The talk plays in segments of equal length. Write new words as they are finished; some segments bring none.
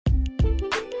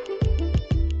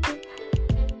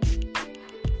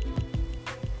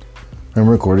I'm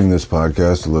recording this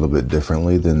podcast a little bit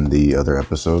differently than the other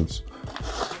episodes,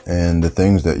 and the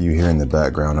things that you hear in the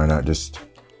background are not just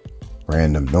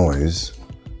random noise.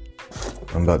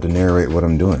 I'm about to narrate what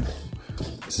I'm doing.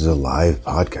 This is a live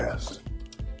podcast.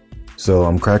 So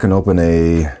I'm cracking open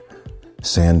a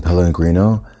San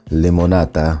Pellegrino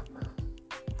limonata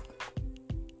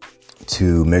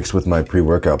to mix with my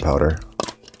pre-workout powder.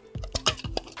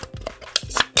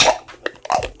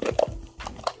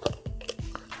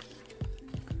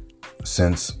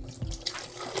 Since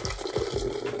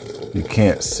you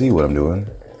can't see what I'm doing,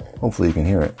 hopefully you can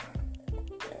hear it.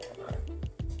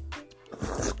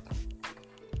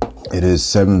 It is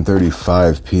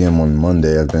 7:35 p.m. on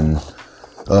Monday. I've been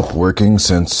up working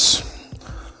since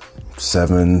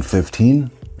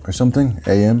 7:15 or something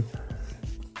a.m.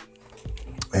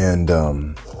 And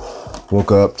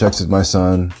woke up, texted my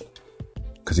son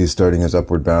because he's starting his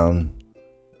Upward Bound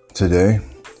today,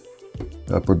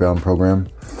 the Upward Bound program,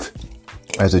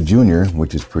 as a junior,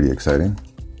 which is pretty exciting.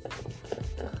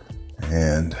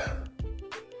 And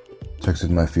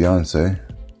texted my fiance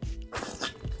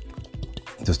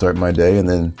to start my day, and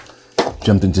then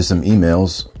jumped into some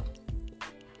emails,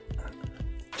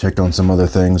 checked on some other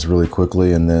things really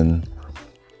quickly, and then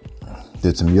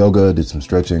did some yoga, did some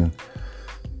stretching,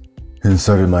 and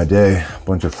started my day. A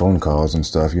bunch of phone calls and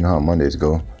stuff. You know how Mondays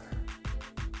go.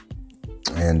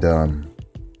 And,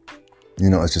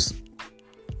 it's just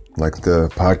like the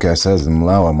podcast says, I'm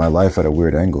allowing my life at a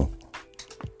weird angle.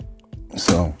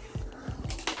 So,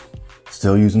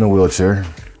 still using a wheelchair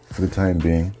for the time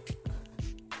being.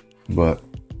 But,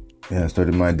 yeah, I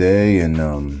started my day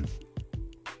and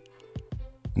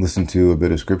listened to a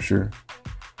bit of scripture.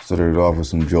 Started off with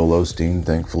some Joel Osteen,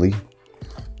 thankfully.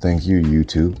 Thank you,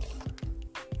 YouTube.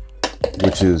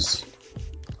 Which is,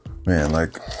 man,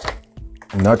 like,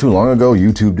 not too long ago,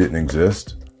 YouTube didn't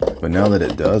exist. But now that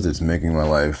it does, it's making my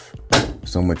life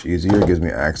so much easier. It gives me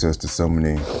access to so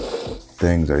many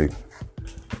things I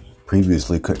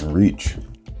previously couldn't reach.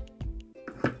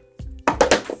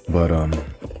 But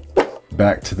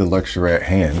back to the lecture at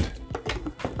hand.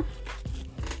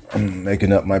 I'm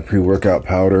making up my pre-workout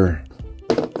powder.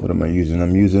 What am I using?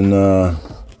 I'm using,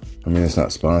 it's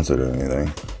not sponsored or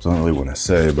anything, so I don't really want to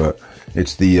say, but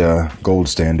it's the gold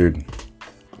standard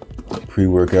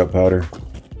pre-workout powder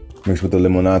mixed with the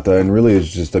limonata, and really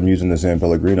it's just I'm using the San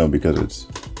Pellegrino because it's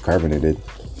carbonated,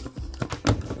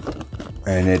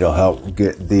 and it'll help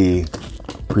get the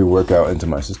pre-workout into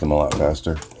my system a lot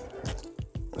faster.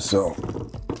 So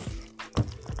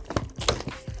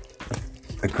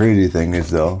the crazy thing is,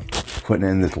 though, putting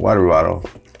it in this water bottle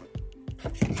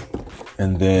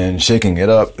and then shaking it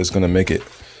up is going to make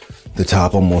the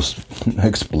top almost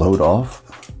explode off.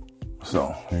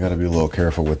 So you got to be a little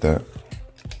careful with that.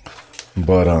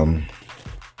 But,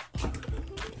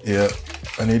 yeah,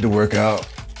 I need to work out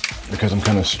because I'm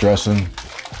kind of stressing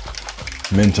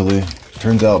mentally.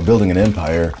 Turns out building an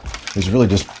empire is really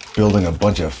just building a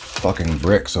bunch of fucking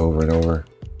bricks over and over.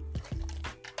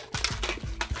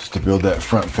 Just to build that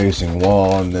front-facing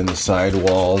wall and then the side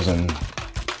walls, and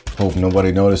hope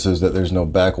nobody notices that there's no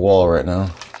back wall right now.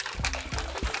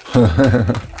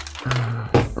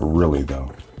 Really,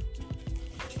 though.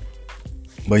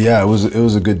 But yeah, it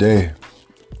was a good day.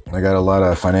 I got a lot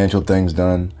of financial things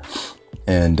done,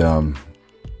 and I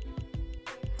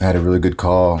had a really good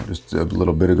call just a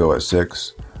little bit ago at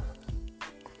 6.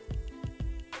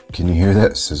 Can you hear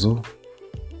that sizzle?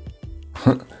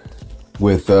 I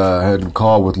had a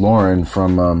call with Lauren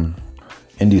from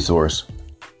Indie Source,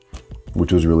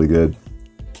 which was really good.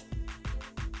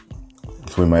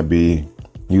 So we might be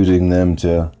using them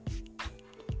to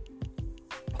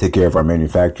take care of our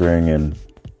manufacturing and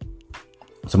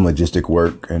some logistic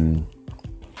work and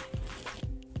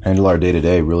handle our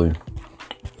day-to-day, really,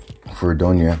 for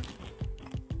Donia.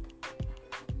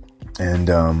 And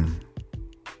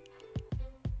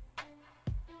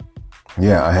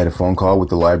I had a phone call with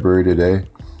the library today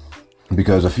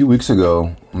because a few weeks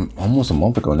ago, almost a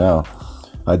month ago now,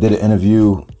 I did an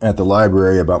interview at the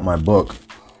library about my book,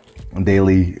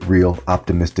 Daily Real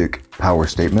Optimistic Power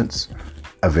Statements,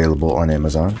 available on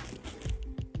Amazon.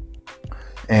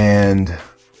 And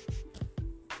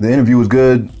the interview was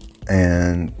good,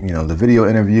 and the video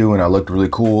interview, and I looked really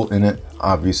cool in it,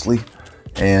 obviously.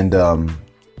 And I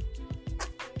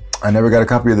never got a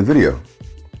copy of the video.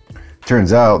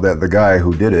 Turns out that the guy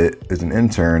who did it is an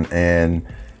intern and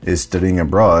is studying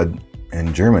abroad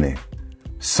in Germany.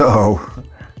 So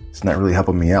it's not really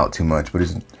helping me out too much, but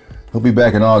he'll be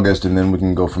back in August, and then we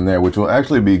can go from there, which will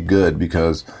actually be good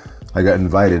because I got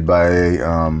invited by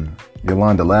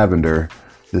Yolanda Lavender,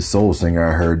 this soul singer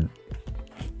I heard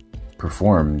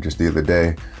perform just the other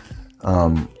day.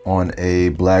 on a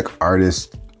Black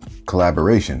artist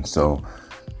collaboration. So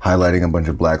highlighting a bunch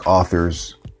of Black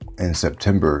authors in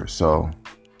September. So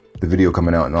the video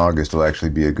coming out in August will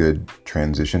actually be a good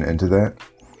transition into that.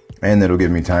 And it'll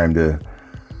give me time to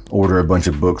order a bunch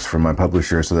of books from my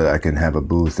publisher so that I can have a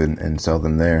booth and sell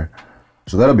them there.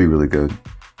 So that'll be really good.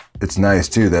 It's nice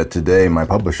too that today my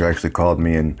publisher actually called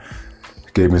me and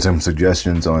gave me some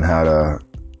suggestions on how to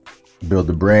build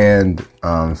the brand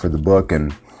for the book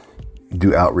and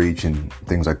do outreach and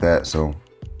things like that. So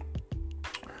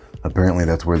apparently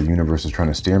that's where the universe is trying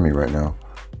to steer me right now.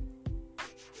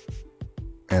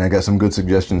 And I got some good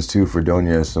suggestions too for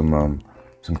Donia,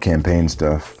 some campaign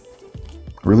stuff.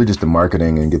 Really just the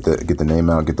marketing and get the name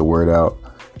out, get the word out,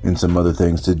 and some other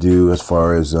things to do as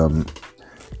far as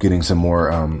getting some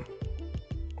more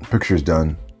pictures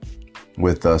done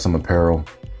with some apparel,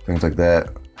 things like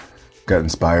that. Got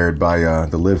inspired by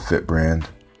the Live Fit brand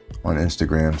on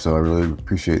Instagram, so I really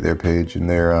appreciate their page and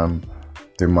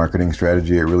their marketing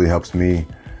strategy. It really helps me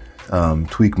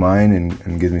tweak mine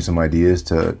and gives me some ideas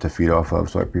to feed off of,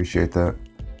 so I appreciate that.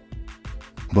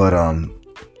 But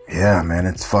yeah, man,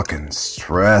 it's fucking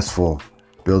stressful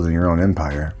building your own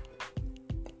empire,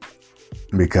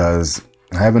 because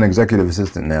I have an executive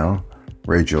assistant now,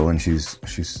 Rachel, and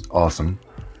she's awesome,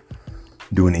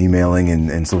 doing emailing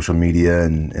and social media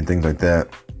and things like that.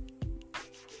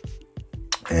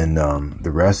 And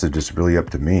the rest is just really up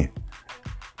to me.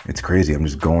 It's crazy. I'm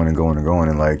just going and going and going.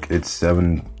 And like, it's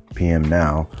 7 p.m.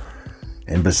 now.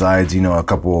 And besides, a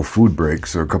couple of food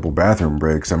breaks or a couple bathroom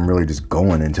breaks, I'm really just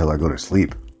going until I go to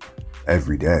sleep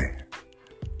every day.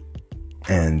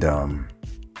 And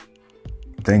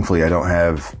thankfully, I don't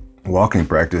have walking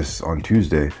practice on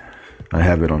Tuesday. I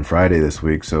have it on Friday this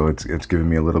week, so it's giving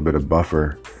me a little bit of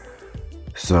buffer.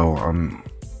 So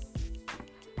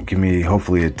give me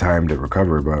hopefully a time to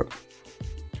recover. But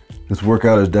this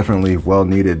workout is definitely well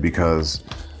needed because,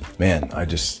 man,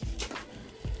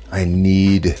 I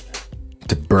need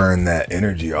to burn that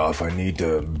energy off. I need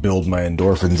to build my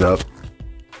endorphins up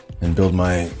and build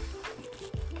my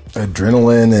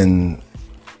adrenaline, and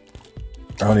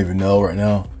I don't even know right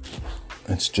now.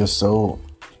 It's just so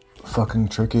fucking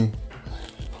tricky.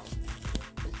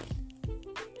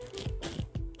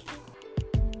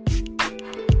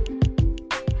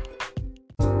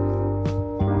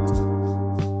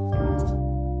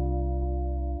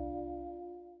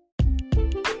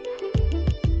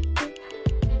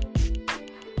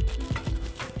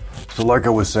 So like I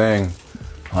was saying,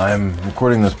 I'm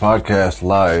recording this podcast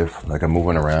live, like I'm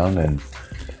moving around and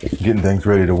getting things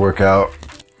ready to work out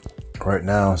right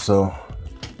now. So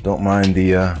don't mind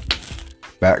the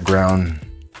background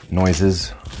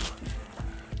noises.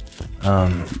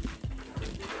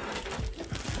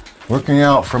 Working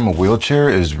out from a wheelchair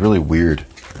is really weird,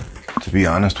 to be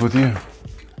honest with you.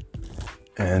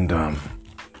 And I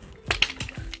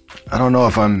don't know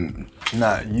if I'm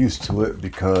not used to it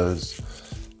because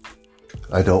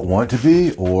I don't want to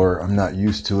be, or I'm not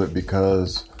used to it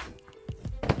because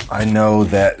I know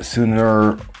that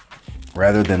sooner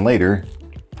rather than later,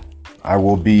 I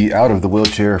will be out of the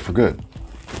wheelchair for good.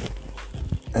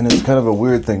 And it's kind of a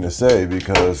weird thing to say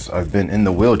because I've been in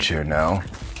the wheelchair now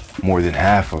more than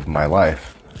half of my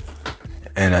life.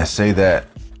 And I say that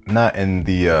not in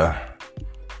the,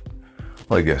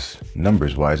 well, I guess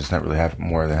numbers wise, it's not really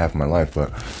more than half of my life,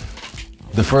 but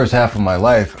the first half of my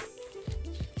life,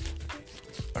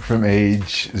 from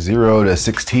age 0 to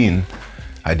 16,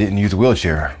 I didn't use a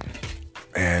wheelchair.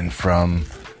 And from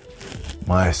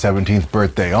my 17th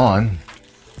birthday on,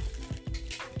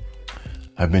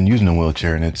 I've been using a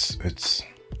wheelchair, and it's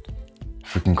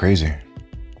freaking crazy.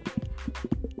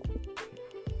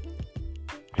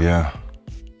 Yeah.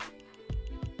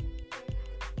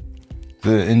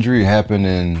 The injury happened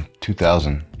in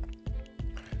 2000,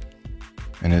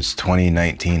 and it's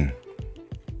 2019.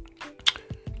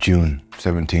 June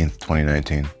 17th,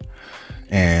 2019.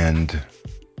 And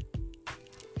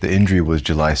the injury was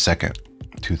July 2nd,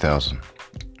 2000.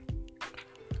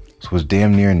 So it was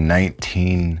damn near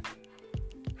 19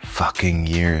 fucking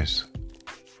years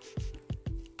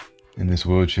in this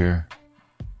wheelchair.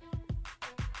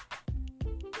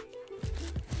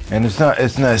 And it's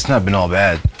not been all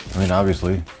bad. I mean,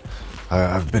 obviously,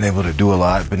 I've been able to do a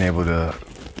lot. I've been able to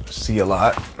see a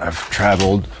lot. I've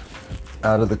traveled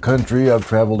out of the country. I've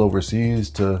traveled overseas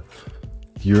to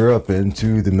Europe and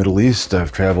to the Middle East.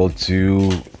 I've traveled to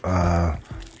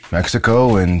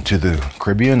Mexico and to the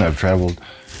Caribbean. I've traveled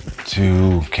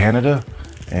to Canada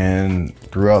and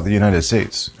throughout the United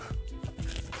States.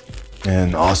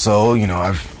 And also,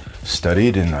 I've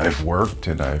studied and I've worked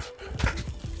and I've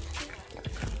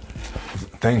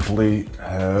thankfully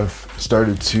have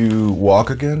started to walk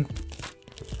again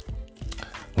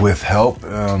with help.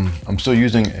 I'm still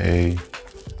using a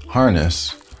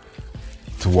harness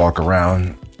to walk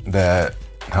around that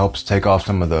helps take off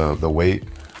some of the weight.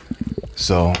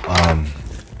 So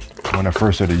when I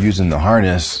first started using the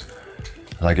harness,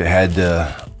 like it had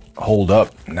to hold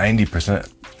up 90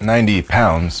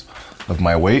 pounds of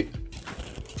my weight.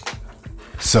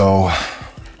 So,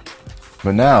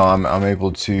 but now I'm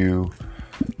able to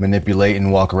manipulate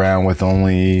and walk around with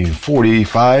only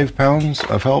 45 pounds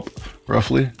of help,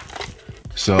 roughly.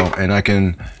 So, and I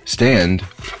can stand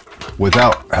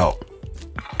without help.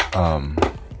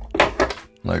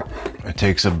 Like it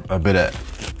takes a bit of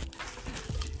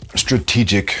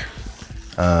strategic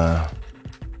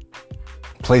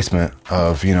placement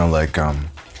of, you know, like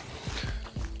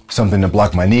something to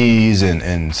block my knees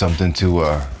and something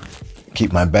to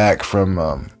keep my back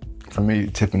from me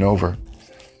tipping over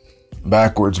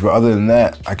backwards. But other than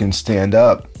that, I can stand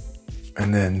up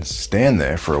and then stand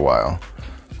there for a while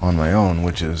on my own,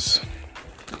 which is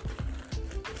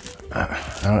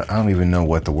I don't even know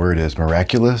what the word is.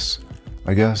 Miraculous,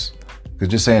 I guess. Because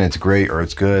just saying it's great or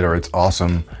it's good or it's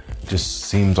awesome just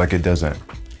seems like it doesn't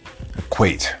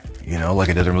equate, you know, like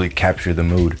it doesn't really capture the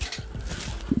mood.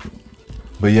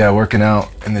 But yeah, working out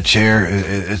in the chair,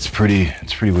 it's pretty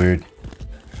weird,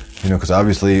 you know, because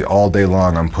obviously all day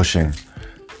long I'm pushing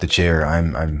the chair.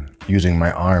 I'm using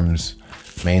my arms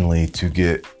mainly to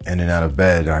get in and out of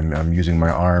bed. I'm using my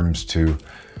arms to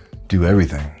do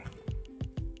everything.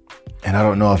 And I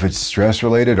don't know if it's stress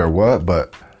related or what,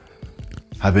 but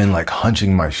I've been like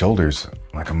hunching my shoulders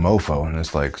like a mofo, and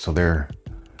it's like, so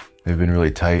they've been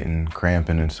really tight and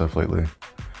cramping and stuff lately.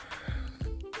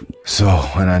 So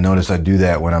when I notice I do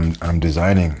that when I'm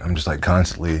designing, I'm just like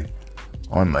constantly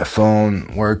on my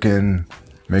phone, working,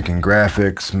 making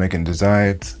graphics, making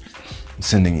designs,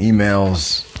 sending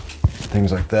emails,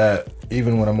 things like that.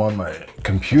 Even when I'm on my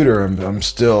computer, I'm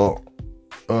still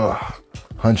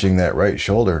hunching that right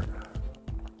shoulder.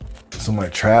 So my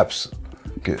traps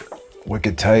get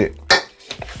wicked tight.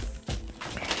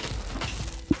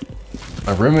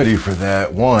 A remedy for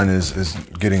that, one, is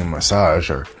getting a massage,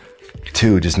 or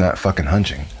two, just not fucking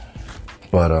hunching.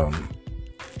 But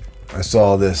I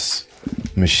saw this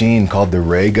machine called the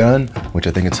Ray Gun, which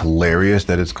I think it's hilarious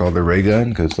that it's called the Ray Gun,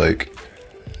 because like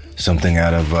something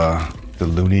out of the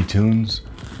Looney Tunes.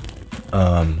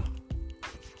 But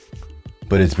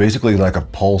it's basically like a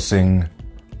pulsing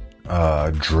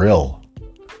drill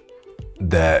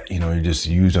that, you know, you just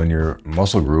use on your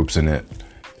muscle groups, and it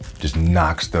just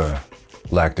knocks the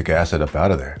lactic acid up out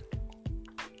of there.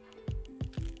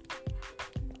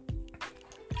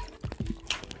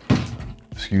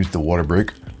 Excuse the water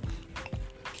break.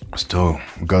 Still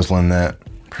guzzling that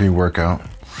pre-workout.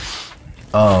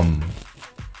 But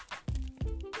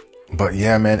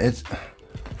yeah, man,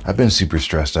 I've been super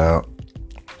stressed out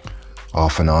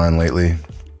off and on lately.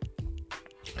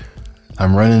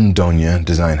 I'm running Donia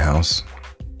Design House,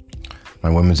 my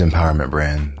women's empowerment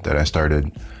brand that I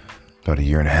started about 1.5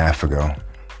 years ago.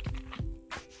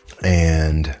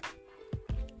 And,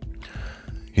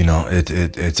 you know,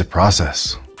 it's a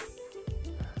process.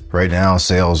 Right now,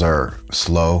 sales are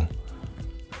slow,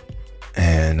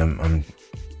 and I'm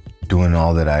doing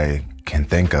all that I can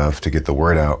think of to get the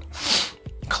word out.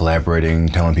 Collaborating,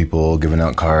 telling people, giving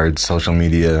out cards, social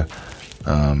media,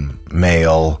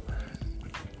 mail,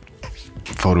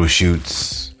 photo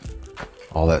shoots,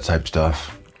 all that type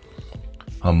stuff.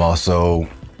 I'm also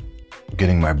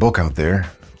getting my book out there,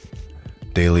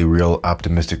 Daily Real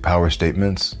Optimistic Power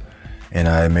Statements. And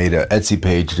I made an Etsy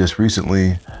page just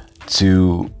recently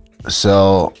to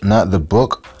sell not the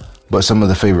book, but some of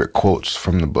the favorite quotes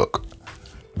from the book.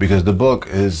 Because the book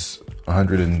is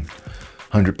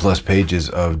 100 plus pages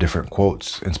of different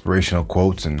quotes, inspirational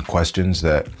quotes and questions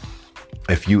that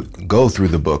if you go through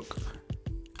the book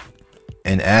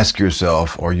and ask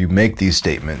yourself, or you make these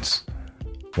statements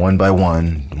one by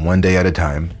one day at a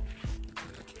time,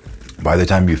 by the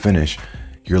time you finish,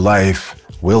 your life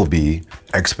will be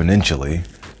exponentially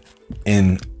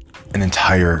in an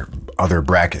entire other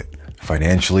bracket.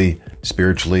 Financially,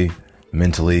 spiritually,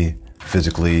 mentally,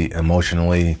 physically,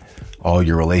 emotionally, all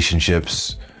your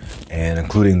relationships, and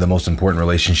including the most important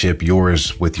relationship,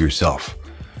 yours with yourself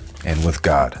and with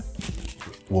God,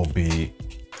 will be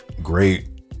great,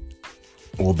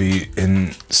 will be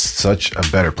in such a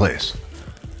better place.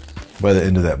 By the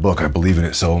end of that book, I believe in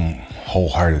it so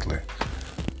wholeheartedly.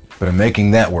 But I'm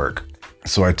making that work.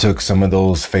 So I took some of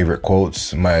those favorite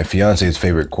quotes, my fiance's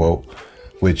favorite quote,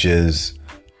 which is,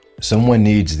 someone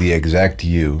needs the exact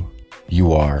you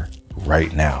are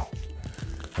right now.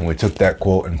 And we took that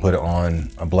quote and put it on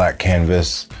a black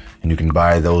canvas, and you can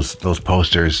buy those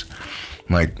posters,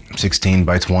 like 16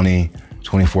 by 20,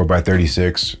 24 by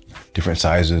 36, different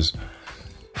sizes,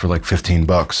 for like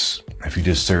 $15. If you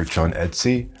just search on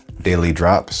Etsy, Daily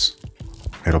Drops,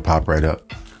 it'll pop right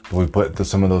up. We put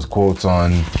some of those quotes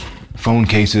on phone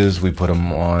cases. We put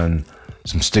them on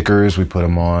some stickers. We put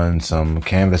them on some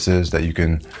canvases that you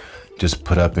can just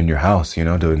put up in your house, you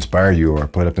know, to inspire you, or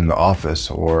put up in the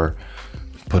office, or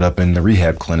put up in the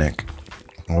rehab clinic,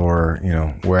 or, you know,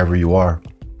 wherever you are,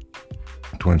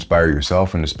 to inspire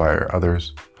yourself and inspire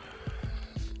others.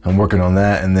 I'm working on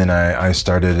that. And then I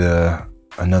started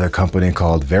another company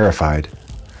called Verified.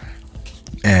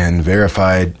 And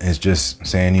Verified is just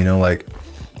saying, you know, like,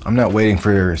 I'm not waiting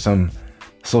for some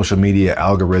social media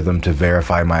algorithm to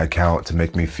verify my account to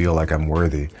make me feel like I'm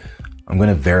worthy. I'm going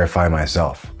to verify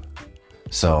myself.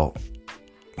 So,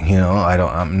 you know,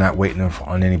 I'm not waiting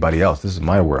on anybody else. This is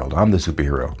my world. I'm the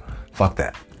superhero. Fuck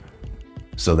that.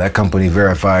 So that company,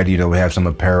 Verified, you know, we have some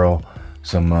apparel,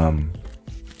 some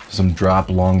drop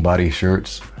long body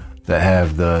shirts that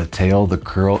have the tail, the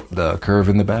curve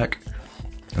in the back,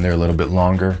 and they're a little bit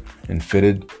longer and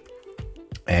fitted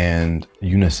and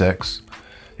unisex.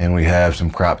 And we have some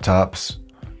crop tops,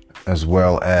 as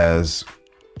well as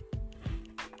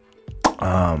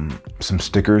some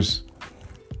stickers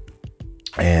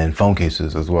and phone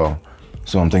cases as well.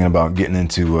 So I'm thinking about getting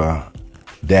into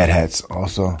dad hats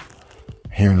also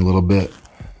here in a little bit.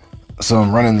 So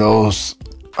I'm running those.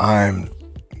 I'm,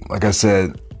 like I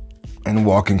said, in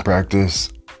walking practice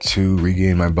to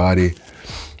regain my body.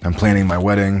 I'm planning my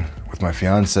wedding with my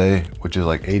fiance, which is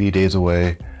like 80 days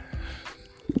away.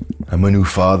 I'm a new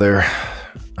father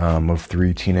of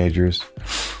 3 teenagers.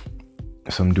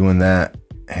 So I'm doing that,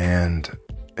 and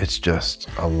it's just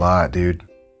a lot, dude.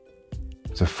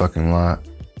 It's a fucking lot.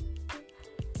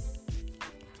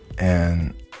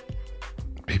 And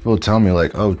people tell me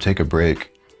like, oh, take a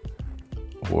break,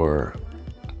 or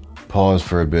pause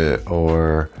for a bit,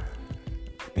 or,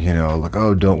 you know, like,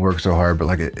 oh, don't work so hard. But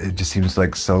like, it just seems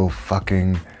like so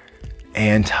fucking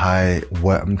anti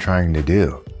what I'm trying to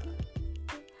do.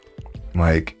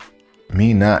 Like,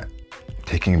 me not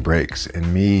taking breaks,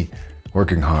 and me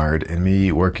working hard, and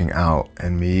me working out,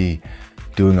 and me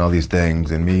doing all these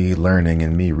things, and me learning,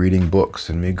 and me reading books,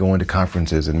 and me going to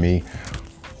conferences, and me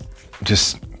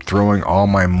just throwing all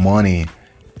my money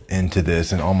into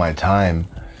this, and all my time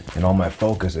and all my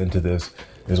focus into this,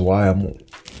 is why I'm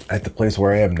at the place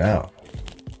where I am now.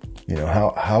 You know,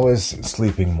 how is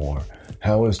sleeping more?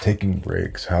 How is taking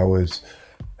breaks? How is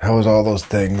all those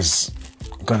things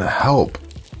gonna help?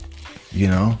 You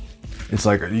know, it's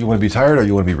like, you want to be tired or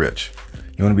you want to be rich?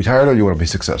 You want to be tired or you want to be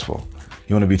successful?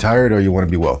 You want to be tired or you want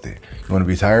to be wealthy? You want to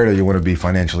be tired or you want to be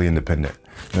financially independent?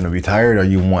 You want to be tired or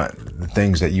you want the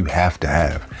things that you have to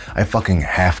have? I fucking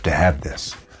have to have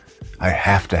this. I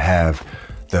have to have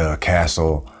the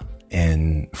castle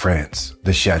in France,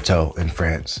 the chateau in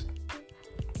France.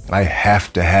 I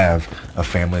have to have a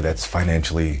family that's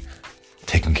financially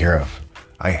taken care of.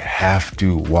 I have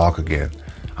to walk again.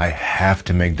 I have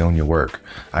to make Donya work.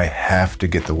 I have to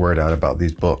get the word out about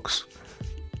these books.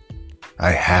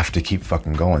 I have to keep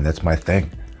fucking going. That's my thing.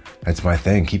 That's my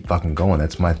thing. Keep fucking going.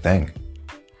 That's my thing.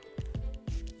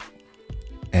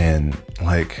 And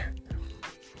like,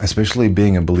 especially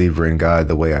being a believer in God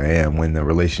the way I am, when the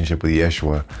relationship with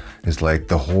Yeshua is like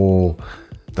the whole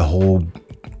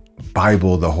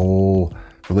Bible, the whole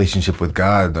relationship with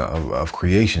God of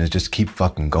creation is just keep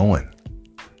fucking going.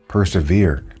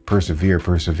 Persevere, persevere,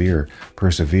 persevere,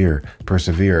 persevere,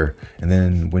 persevere. And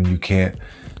then when you can't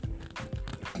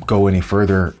go any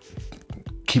further,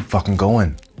 keep fucking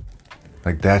going.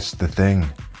 Like, that's the thing.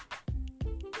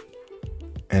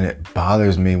 And it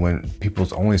bothers me when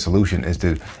people's only solution is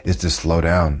to slow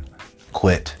down,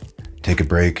 quit, take a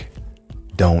break,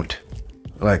 don't.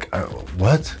 Like,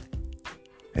 what?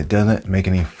 It doesn't make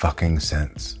any fucking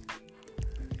sense.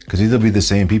 Because these will be the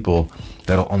same people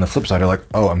that on the flip side are like,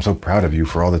 oh, I'm so proud of you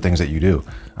for all the things that you do.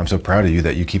 I'm so proud of you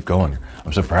that you keep going.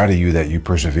 I'm so proud of you that you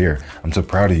persevere. I'm so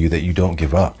proud of you that you don't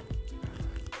give up.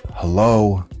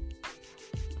 Hello?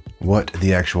 What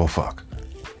the actual fuck?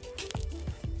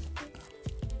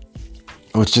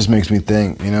 Which just makes me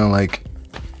think, you know, like,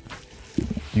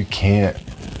 you can't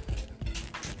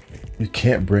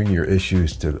bring your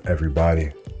issues to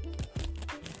everybody.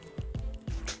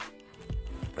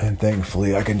 And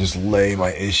thankfully, I can just lay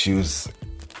my issues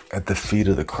at the feet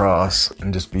of the cross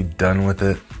and just be done with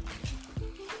it.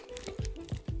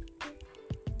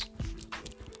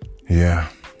 Yeah.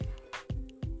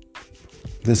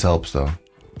 This helps though.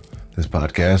 This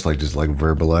podcast, like, just like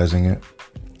verbalizing it.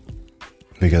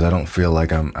 because I don't feel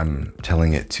like I'm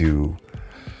telling it to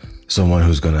someone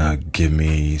who's gonna give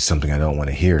me something I don't want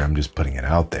to hear. I'm just putting it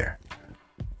out there.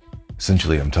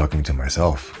 Essentially, I'm talking to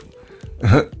myself.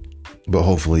 But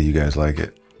hopefully you guys like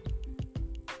it.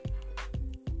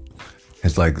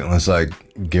 It's like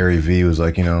Gary Vee was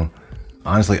like,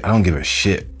 honestly, I don't give a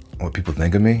shit what people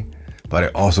think of me, but I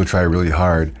also try really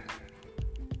hard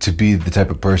to be the type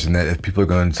of person that if people are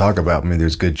going to talk about me,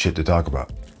 there's good shit to talk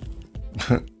about.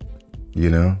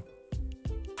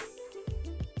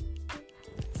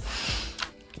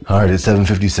 All right, it's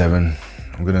 7:57.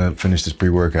 I'm going to finish this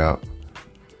pre-workout.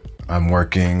 I'm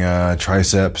working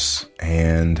triceps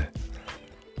and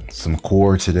some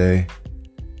core today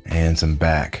and some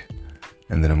back.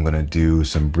 And then I'm going to do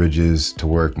some bridges to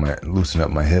loosen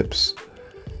up my hips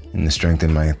and to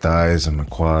strengthen my thighs and my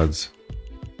quads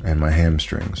and my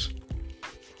hamstrings.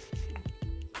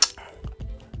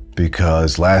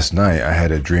 Because last night I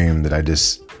had a dream that I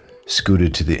just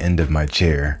scooted to the end of my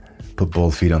chair, put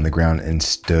both feet on the ground and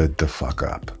stood the fuck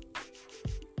up.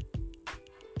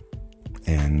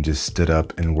 And just stood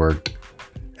up and worked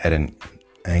at an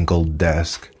angled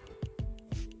desk,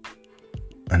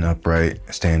 an upright,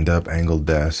 stand up, angled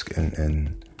desk,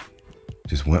 and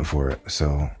just went for it.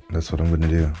 So that's what I'm going to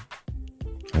do.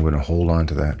 I'm going to hold on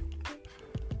to that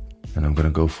and I'm going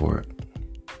to go for it.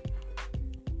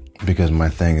 Because my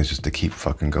thing is just to keep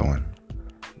fucking going.